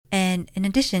And in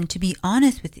addition, to be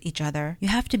honest with each other, you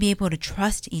have to be able to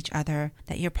trust each other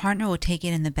that your partner will take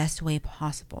it in the best way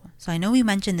possible. So I know we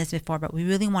mentioned this before, but we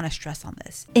really want to stress on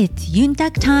this. It's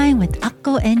Yuntak time with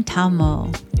Akko and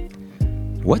Tamo.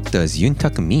 What does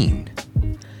Yuntak mean?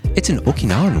 It's an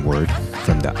Okinawan word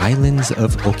from the islands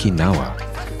of Okinawa,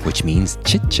 which means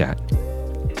chit-chat.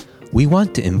 We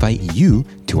want to invite you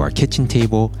to our kitchen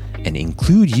table and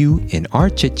include you in our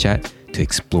chit-chat to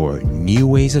explore new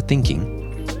ways of thinking,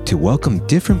 to welcome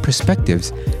different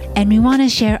perspectives, And we want to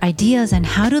share ideas on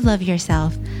how to love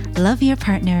yourself, love your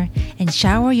partner, and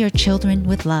shower your children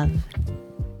with love.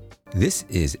 This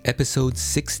is episode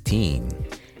 16.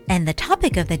 And the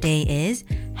topic of the day is,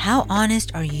 how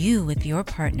honest are you with your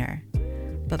partner?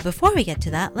 But before we get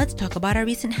to that, let's talk about our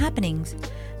recent happenings.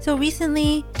 So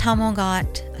recently, Tamo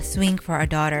got a swing for our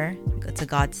daughter. It's a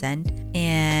godsend.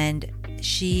 And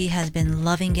she has been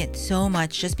loving it so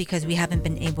much just because we haven't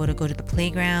been able to go to the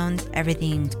playgrounds.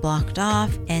 Everything's blocked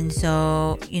off. And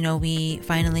so, we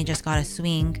finally just got a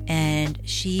swing and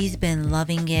she's been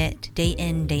loving it day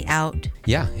in, day out.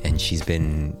 Yeah, and she's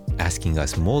been asking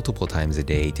us multiple times a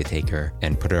day to take her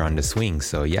and put her on the swing.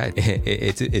 So yeah,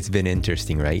 it's been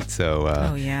interesting, right?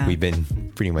 So we've been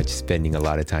pretty much spending a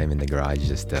lot of time in the garage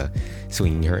just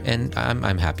swinging her, and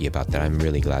I'm happy about that. I'm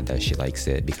really glad that she likes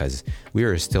it, because we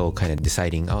were still kind of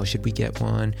deciding, should we get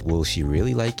one? Will she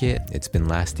really like it? It's been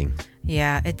lasting.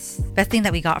 Yeah, it's the best thing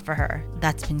that we got for her.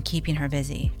 That's been keeping her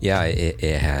busy. Yeah, it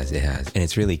has. And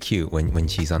it's really cute. When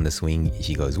she's on the swing,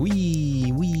 she goes,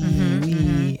 wee, wee,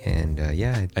 wee. And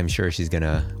I'm sure she's going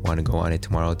to want to go on it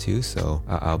tomorrow too. So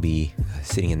I'll be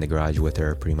sitting in the garage with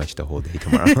her pretty much the whole day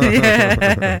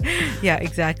tomorrow. Yeah,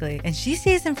 exactly. And she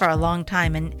stays in for a long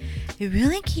time, and it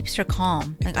really keeps her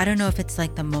calm. Like, I don't know if it's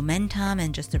like the momentum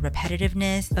and just the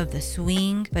repetitiveness of the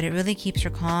swing, but it really keeps her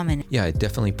calm. And yeah, it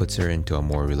definitely puts her into a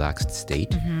more relaxed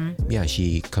state. Yeah,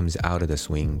 she comes out of the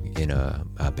swing in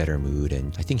a better mood,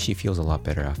 and I think she feels a lot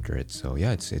better after it. So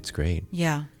yeah, it's great.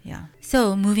 Yeah.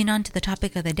 So moving on to the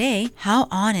topic of the day, how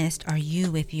honest are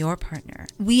you with your partner?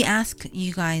 We ask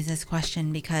you guys this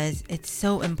question because it's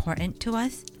so important to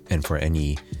us. And for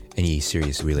any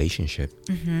serious relationship.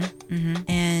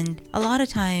 And a lot of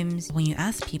times when you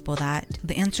ask people that,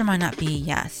 the answer might not be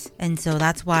yes. And so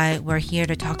that's why we're here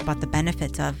to talk about the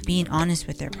benefits of being honest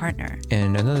with their partner.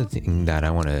 And another thing that I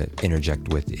want to interject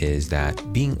with is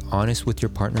that being honest with your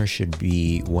partner should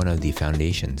be one of the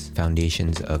foundations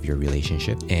of your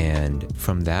relationship. And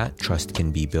from that, trust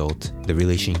can be built. The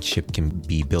relationship can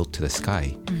be built to the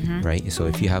sky, right? So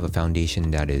if you have a foundation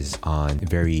that is on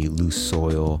very loose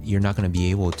soil, you're not going to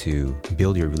be able to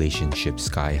build your relationship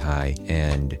sky high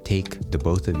and take the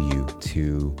both of you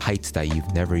to heights that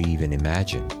you've never even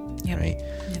imagined, right?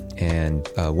 And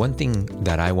one thing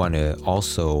that I want to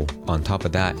also, on top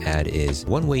of that, add is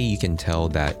one way you can tell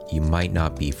that you might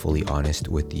not be fully honest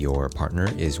with your partner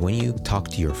is when you talk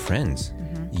to your friends.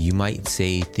 You might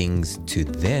say things to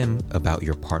them about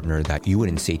your partner that you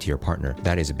wouldn't say to your partner.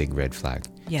 That is a big red flag.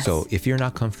 Yes. So if you're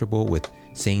not comfortable with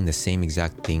saying the same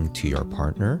exact thing to your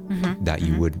partner that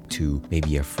you would to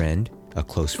maybe a friend, a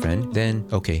close friend, then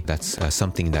okay, that's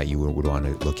something that you would want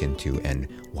to look into. And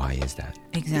why is that?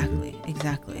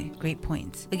 Exactly. Great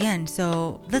points. Again,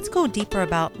 so let's go deeper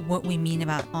about what we mean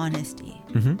about honesty.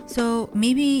 So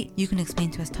maybe you can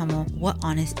explain to us, Tamo, what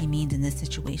honesty means in this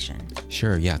situation.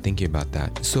 Sure, yeah, thinking about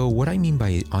that. So what I mean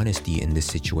by honesty in this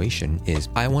situation is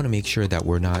I want to make sure that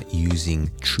we're not using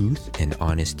truth and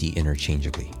honesty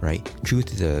interchangeably, right?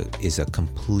 Truth is a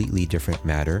completely different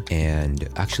matter and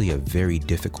actually a very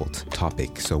difficult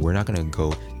topic. So we're not going to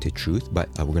go to truth, but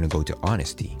we're going to go to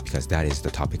honesty, because that is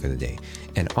the topic of the day.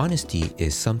 And honesty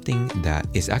is something that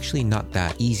is actually not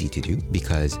that easy to do,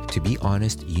 because to be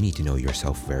honest, you need to know yourself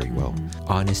very well.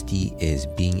 Honesty is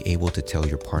being able to tell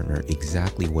your partner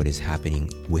exactly what is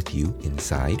happening with you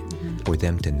inside, for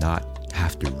them to not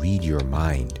have to read your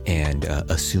mind and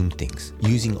assume things,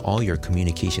 using all your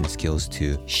communication skills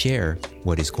to share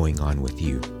what is going on with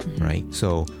you, right?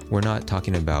 So we're not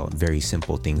talking about very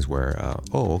simple things where,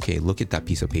 okay, look at that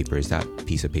piece of paper. Is that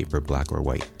piece of paper black or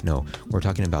white? No, we're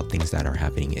talking about things that are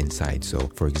happening inside.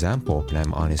 So for example, when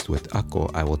I'm honest with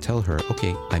Akko, I will tell her,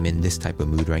 okay, I'm in this type of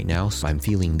mood right now, so I'm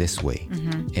feeling this way.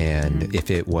 And if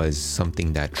it was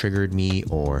something that triggered me,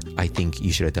 or I think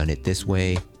you should have done it this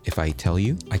way, if I tell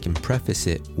you, I can preface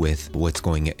it with what's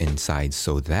going inside,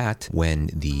 so that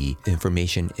when the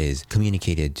information is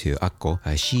communicated to Akko,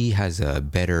 she has a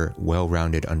better,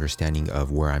 well-rounded understanding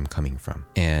of where I'm coming from.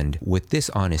 And with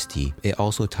this honesty, it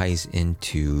also ties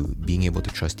into being able to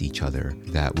trust each other,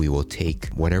 that we will take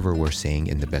whatever we're saying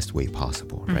in the best way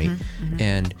possible, right?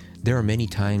 And there are many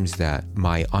times that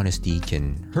my honesty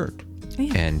can hurt.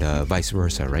 And vice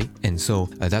versa, right? And so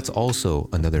that's also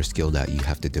another skill that you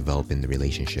have to develop in the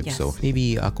relationship. Yes. So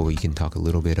maybe, Ako, you can talk a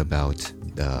little bit about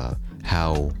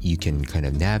how you can kind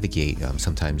of navigate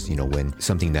sometimes, when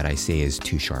something that I say is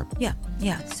too sharp. Yeah.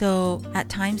 So at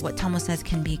times what Tamo says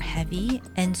can be heavy.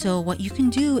 And so what you can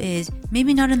do is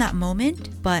maybe not in that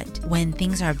moment, but when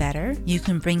things are better, you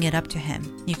can bring it up to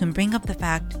him. You can bring up the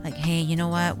fact like, hey, you know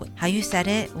what? How you said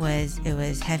it was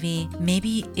heavy.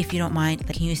 Maybe if you don't mind,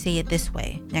 can you say it this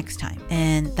way next time?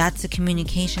 And that's the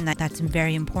communication that's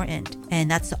very important. And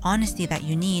that's the honesty that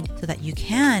you need so that you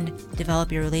can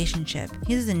develop your relationship.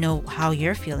 He doesn't know how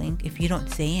you're feeling if you don't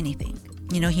say anything.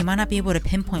 He might not be able to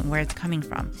pinpoint where it's coming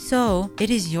from. So it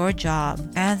is your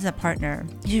job as a partner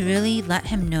to really let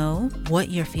him know what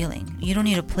you're feeling. You don't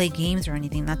need to play games or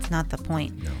anything. That's not the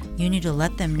point. No. You need to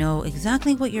let them know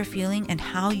exactly what you're feeling and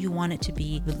how you want it to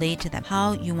be relayed to them,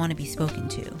 how you want to be spoken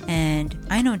to. And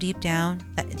I know deep down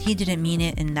that he didn't mean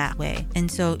it in that way.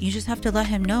 And so you just have to let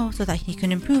him know so that he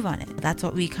can improve on it. That's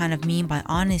what we kind of mean by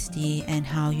honesty, and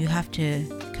how you have to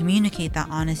communicate that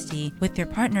honesty with your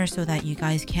partner so that you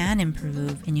guys can improve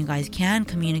and you guys can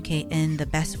communicate in the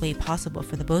best way possible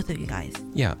for the both of you guys.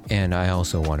 Yeah, and I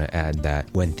also want to add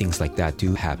that when things like that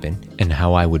do happen, and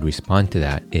how I would respond to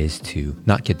that is to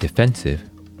not get defensive,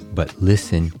 but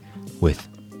listen with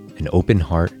an open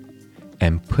heart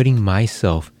and putting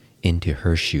myself into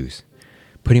her shoes,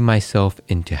 putting myself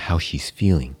into how she's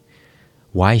feeling,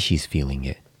 why she's feeling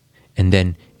it. And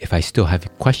then if I still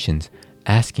have questions,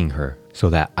 asking her so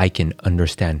that I can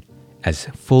understand as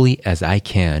fully as I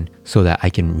can so that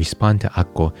I can respond to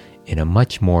Ako in a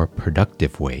much more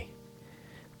productive way,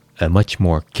 a much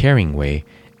more caring way,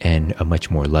 and a much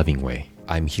more loving way.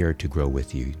 I'm here to grow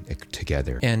with you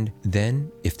together. And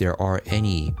then if there are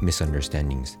any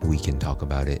misunderstandings, we can talk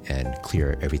about it and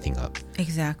clear everything up.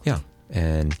 Exactly. Yeah.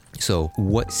 And so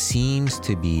what seems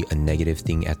to be a negative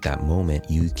thing at that moment,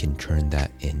 you can turn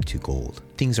that into gold.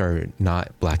 Things are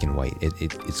not black and white.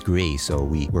 It's gray. So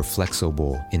we're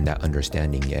flexible in that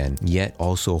understanding, and yet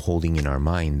also holding in our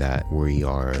mind that we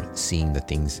are seeing the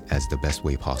things as the best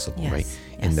way possible, Yes, right? yes.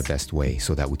 In the best way,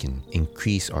 so that we can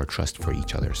increase our trust for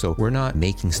each other. So we're not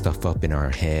making stuff up in our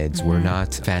heads. We're not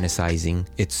fantasizing.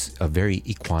 It's a very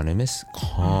equanimous,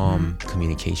 calm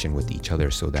communication with each other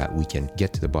so that we can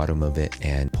get to the bottom of it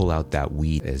and pull out that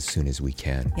weed as soon as we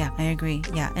can. Yeah, I agree.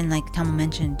 Yeah, and like Tamo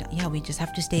mentioned, we just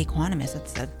have to stay equanimous.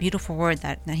 That's a beautiful word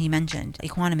that he mentioned.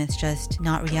 Equanimous, just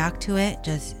not react to it,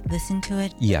 just listen to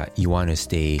it. Yeah, you want to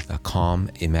stay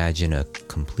calm. Imagine a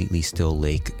completely still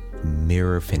lake,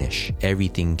 mirror finish.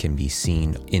 Everything can be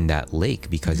seen in that lake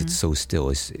because it's so still.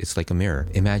 It's like a mirror.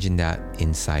 Imagine that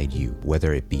inside you,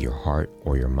 whether it be your heart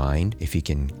or your mind. If you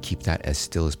can keep that as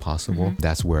still as possible,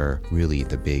 that's where really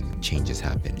the big changes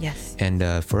happen. Yes. And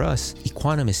for us,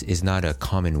 equanimous is not a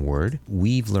common word.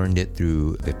 We've learned it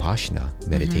through Vipassana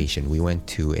meditation. We went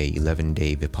to a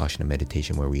 11-day Vipassana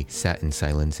meditation where we sat in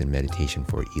silence and meditation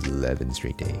for 11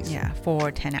 straight days. Yeah,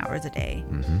 for 10 hours a day.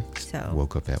 So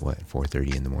Woke up at what,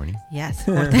 4:30 in the morning? yes,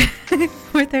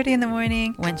 4:30 in the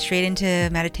morning. Went straight into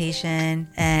meditation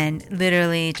and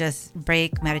literally just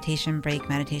break meditation.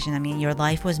 I mean, your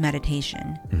life was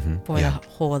meditation for the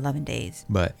whole 11 days.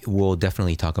 But we'll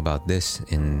definitely talk about this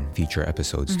in future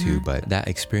episodes too. But that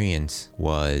experience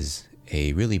was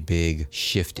a really big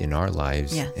shift in our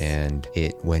lives, Yes. and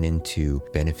it went into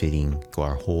benefiting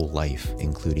our whole life,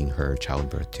 including her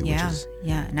childbirth too, which is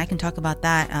And I can talk about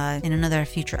that in another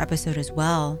future episode as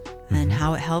well, and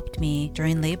how it helped me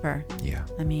during labor.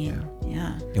 I mean,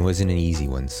 it wasn't an easy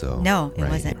one. So No, it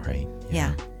wasn't. Right.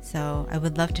 Yeah. So I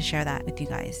would love to share that with you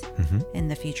guys in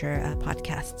the future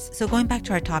podcasts. So going back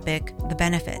to our topic, the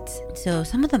benefits. So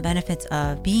some of the benefits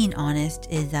of being honest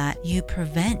is that you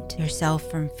prevent yourself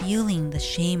from feeling the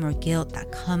shame or guilt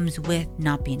that comes with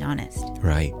not being honest.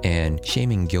 Right. And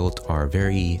shame and guilt are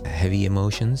very heavy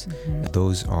emotions.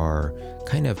 Those are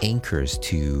kind of anchors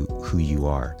to who you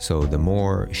are. So the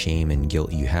more shame and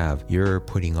guilt you have, you're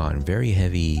putting on very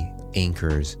heavy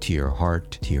anchors to your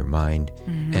heart, to your mind,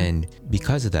 and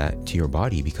because of that, to your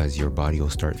body, because your body will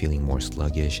start feeling more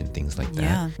sluggish and things like that.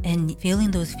 Yeah, and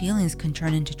feeling those feelings can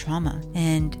turn into trauma.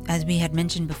 And as we had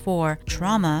mentioned before,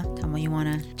 trauma, Tamo, you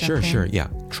want to jump in? Sure. Yeah.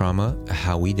 Trauma,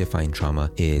 how we define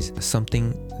trauma is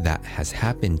something that has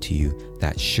happened to you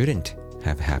that shouldn't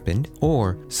have happened,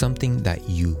 or something that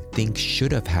you think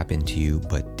should have happened to you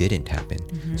but didn't happen.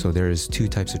 So there's two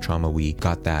types of trauma. We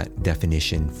got that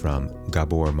definition from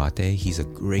Gabor Mate. He's a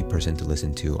great person to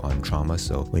listen to on trauma.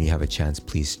 So when you have a chance,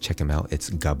 please check him out. It's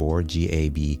Gabor,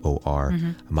 Gabor,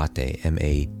 Mate,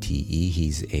 Mate.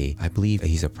 I believe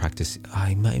he's a practice.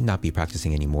 I might not be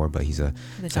practicing anymore, but he's a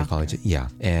psychologist. Yeah,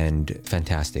 and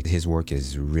fantastic. His work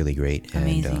is really great.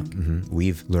 Amazing. And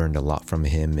we've learned a lot from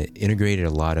him. It integrated a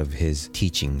lot of his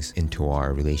teachings into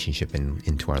our relationship and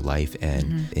into our life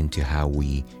and into how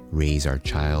we raise our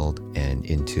child and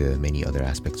into many other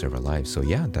aspects of our lives. So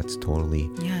yeah, that's totally...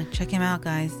 Yeah, check him out,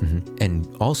 guys. And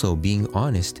also being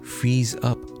honest frees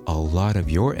up a lot of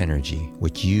your energy,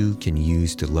 which you can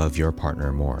use to love your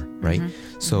partner more, right?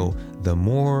 So the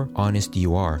more honest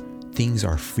you are, things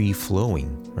are free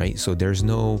flowing, right? So there's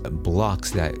no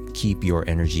blocks that keep your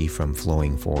energy from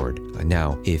flowing forward.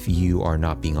 Now, if you are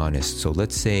not being honest, so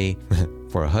let's say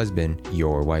for a husband,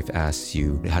 your wife asks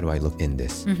you, how do I look in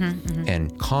this?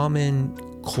 And common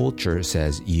culture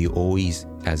says you always,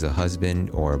 as a husband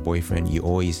or a boyfriend, you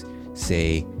always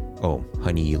say, oh,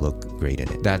 honey, you look great in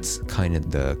it. That's kind of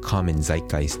the common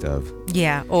zeitgeist of...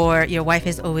 Yeah, or your wife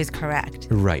is always correct.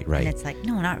 Right. And it's like,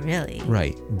 no, not really.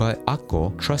 Right. But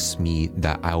Akko trusts me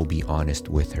that I'll be honest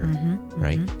with her,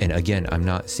 right? And again, I'm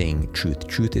not saying truth.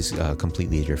 Truth is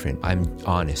completely different. I'm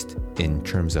honest in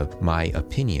terms of my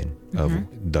opinion of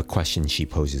the question she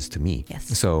poses to me.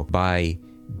 Yes. So by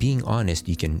being honest,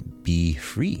 you can be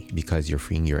free because you're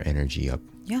freeing your energy up.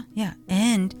 Yeah.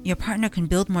 And your partner can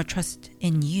build more trust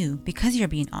in you because you're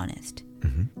being honest.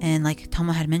 And like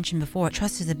Tomo had mentioned before,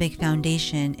 trust is a big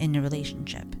foundation in a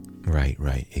relationship.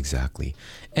 Right, exactly.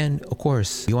 And of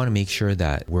course, you want to make sure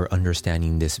that we're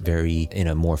understanding this in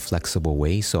a more flexible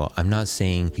way. So I'm not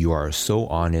saying you are so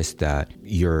honest that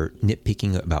you're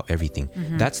nitpicking about everything.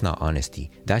 That's not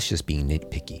honesty. That's just being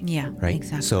nitpicky. Yeah, right?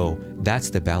 Exactly. So that's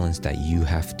the balance that you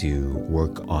have to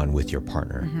work on with your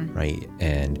partner, right?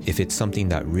 And if it's something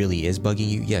that really is bugging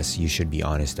you, yes, you should be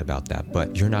honest about that.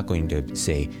 But you're not going to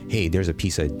say, hey, there's a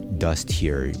piece of dust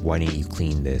here. Why didn't you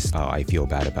clean this? I feel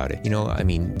bad about it. I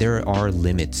mean, there are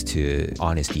limits to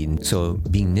honesty. So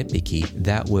being nitpicky,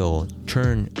 that will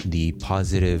turn the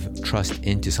positive trust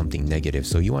into something negative.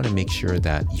 So you want to make sure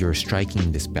that you're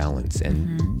striking this balance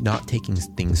and not taking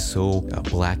things so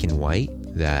black and white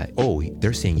that, oh,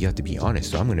 they're saying you have to be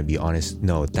honest, so I'm going to be honest.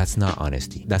 No, that's not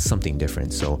honesty. That's something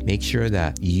different. So make sure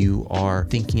that you are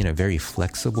thinking in a very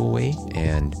flexible way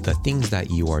and the things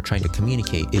that you are trying to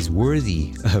communicate is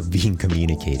worthy of being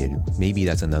communicated. Maybe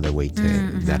that's another way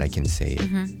to that I can say it.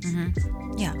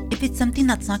 Yeah. If it's something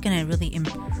that's not going to really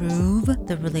improve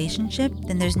the relationship,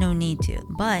 then there's no need to.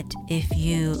 But if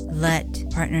you let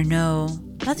partner know,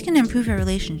 that's going to improve your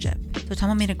relationship. So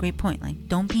Tomo made a great point. Like,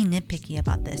 don't be nitpicky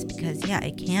about this because, yeah,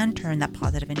 it can turn that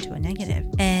positive into a negative.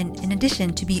 And in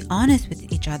addition, to be honest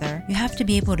with each other, you have to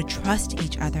be able to trust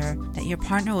each other that your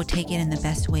partner will take it in the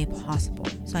best way possible.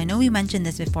 So I know we mentioned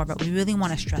this before, but we really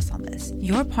want to stress on this.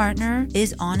 Your partner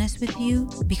is honest with you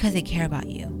because they care about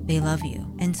you. They love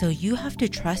you. And so you have to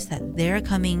trust that they're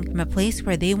coming from a place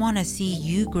where they want to see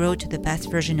you grow to the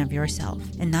best version of yourself.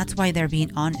 And that's why they're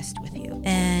being honest with you.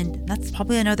 And that's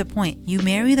probably another point. You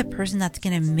marry the person that's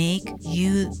going to make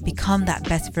you become that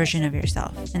best version of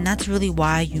yourself. And that's really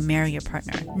why you marry your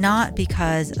partner. Not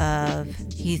because of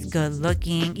he's good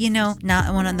looking,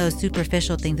 not one of those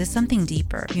superficial things. It's something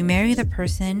deeper. You marry the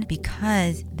person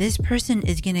because this person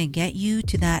is going to get you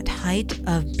to that height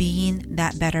of being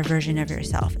that better version of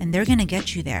yourself. And they're going to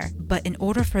get you there. But in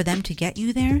order for them to get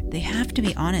you there, they have to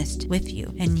be honest with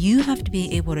you. And you have to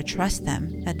be able to trust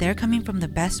them that they're coming from the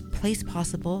best place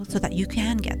possible so that you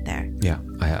can get there. Yeah,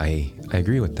 I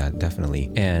agree with that, definitely.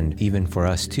 And even for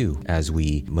us too, as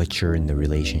we mature in the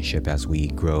relationship, as we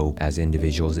grow as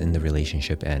individuals in the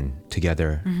relationship and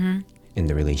together in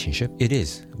the relationship,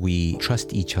 we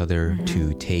trust each other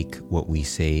to take what we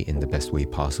say in the best way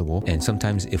possible. And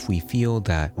sometimes if we feel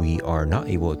that we are not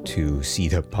able to see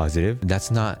the positive, that's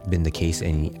not been the case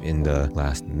in the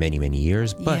last many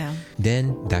years, but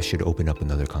then that should open up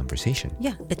another conversation.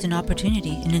 Yeah, it's an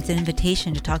opportunity and it's an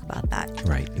invitation to talk about that.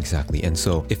 Right, exactly. And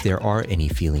so if there are any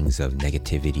feelings of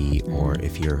negativity or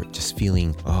if you're just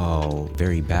feeling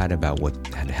very bad about what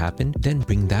had happened, then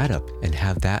bring that up and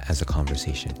have that as a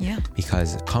conversation. Yeah.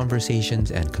 because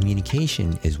conversations and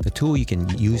communication is the tool you can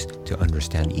use to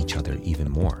understand each other even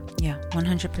more. Yeah,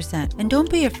 100%. And don't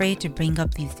be afraid to bring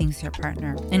up these things to your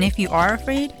partner. And if you are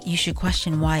afraid, you should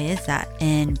question why is that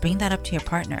and bring that up to your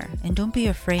partner. And don't be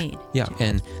afraid. Yeah,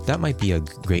 and that might be a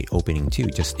great opening too.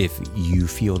 Just if you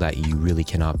feel that you really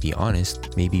cannot be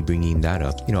honest, maybe bringing that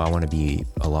up. I want to be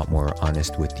a lot more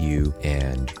honest with you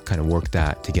and kind of work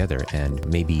that together. And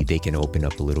maybe they can open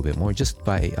up a little bit more just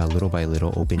by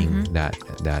little opening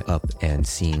that up and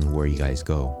seeing where you guys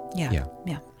go. Yeah.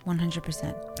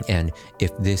 100%. And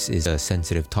if this is a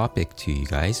sensitive topic to you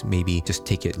guys, maybe just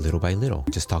take it little by little.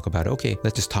 Just talk about it. Okay,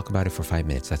 let's just talk about it for 5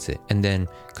 minutes. That's it. And then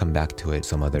come back to it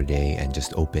some other day and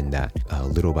just open that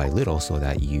little by little so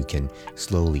that you can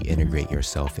slowly integrate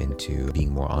yourself into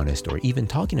being more honest or even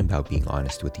talking about being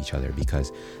honest with each other,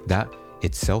 because that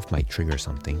itself might trigger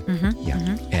something.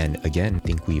 And again, I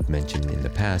think we've mentioned in the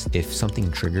past, if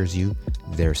something triggers you,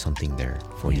 there's something there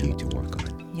for you to work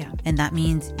on. Yeah. And that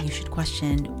means you should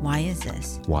question, why is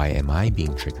this? Why am I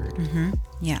being triggered?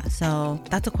 Yeah. So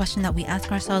that's a question that we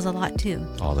ask ourselves a lot too.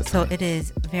 All the time. So it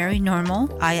is very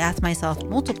normal. I ask myself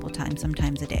multiple times,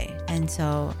 sometimes a day. And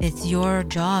so it's your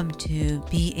job to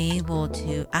be able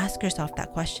to ask yourself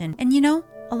that question. And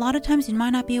a lot of times you might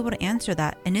not be able to answer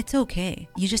that, and it's okay.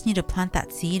 You just need to plant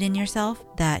that seed in yourself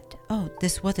that, oh,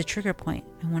 this was a trigger point.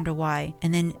 I wonder why.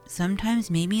 And then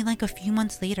sometimes maybe like a few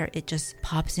months later, it just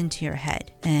pops into your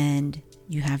head and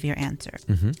you have your answer.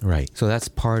 Right. So that's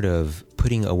part of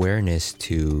putting awareness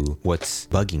to what's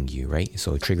bugging you, right?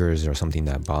 So triggers are something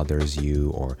that bothers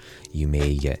you, or you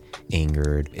may get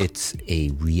angered. It's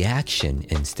a reaction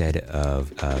instead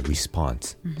of a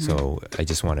response. So I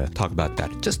just want to talk about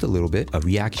that just a little bit. A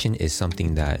reaction is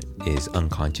something that is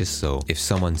unconscious. So if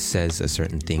someone says a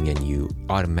certain thing and you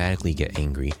automatically get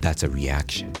angry, that's a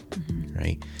reaction.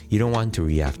 Right? You don't want to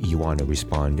react, you want to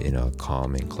respond in a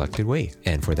calm and collected way.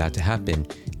 And for that to happen,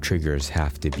 triggers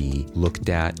have to be looked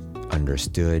at,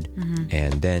 understood,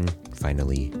 and then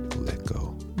finally let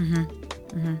go.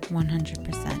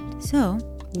 100%. So,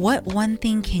 what one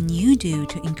thing can you do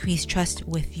to increase trust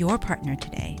with your partner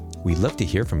today? We'd love to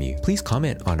hear from you. Please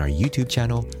comment on our YouTube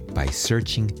channel by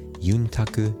searching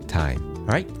Yuntaku Time. All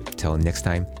right, till next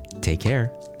time, take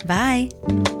care. Bye.